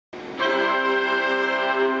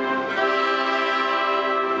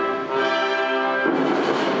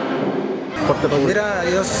transporte público? Mira,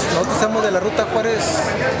 nosotros somos de la ruta Juárez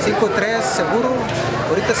 5 y 3, seguro.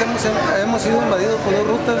 Ahorita hemos sido invadidos por dos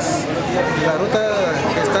rutas. La ruta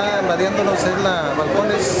que está invadiéndonos es la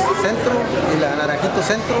balcones centro y la naranjito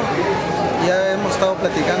centro. Ya hemos estado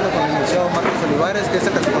platicando con el licenciado Marcos Olivares, que es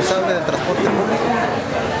el responsable del transporte público,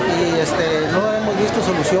 y no hemos visto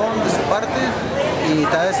solución de su parte, y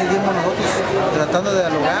todavía seguimos nosotros tratando de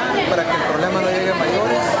dialogar para que el problema no llegue a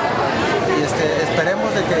mayores, y esperemos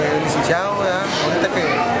de que el licenciado, ahorita que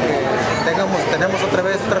tenemos otra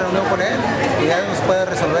vez otra reunión con él, y ya nos pueda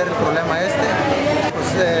resolver el problema pues,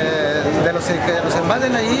 de los que nos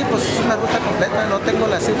invaden allí, pues es una ruta completa. No tengo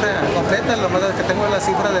la cifra completa, lo más que tengo es la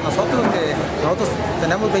cifra de nosotros, que nosotros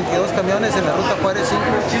tenemos 22 camiones en la ruta Juárez 5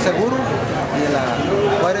 seguro y en la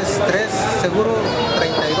Juárez 3 seguro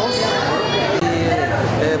 32.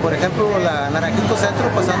 Y por ejemplo la Naranjito Centro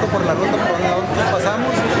pasando por la ruta por donde nosotros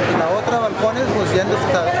pasamos, y la otra balcones pues yendo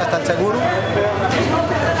hasta el seguro,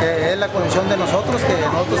 que es la condición de nosotros, que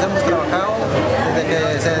nosotros hemos trabajado desde que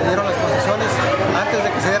se dieron las concesiones. Antes de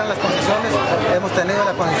que se dieran las concesiones hemos tenido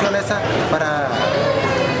la concesión esa para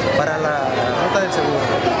la ruta del seguro.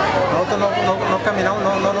 Nosotros no caminamos,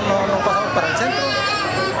 no pasamos para el centro,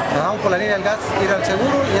 nos vamos por la línea del gas, ir al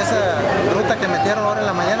seguro, y esa ruta que metieron ahora en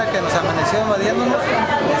la mañana, que nos amaneció invadiéndonos,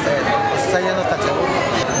 pues está yendo hasta el seguro.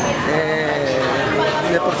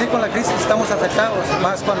 De por sí con la crisis estamos afectados,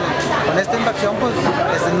 más con esta invasión, pues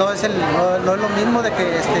no es lo mismo de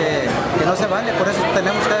que no se vale. Por eso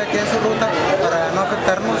tenemos cada quien su ruta para no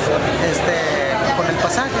afectarnos con el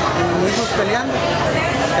pasaje, mismos peleando.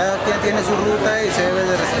 Cada quien tiene su ruta y se debe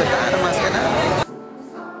de respetar más que nada.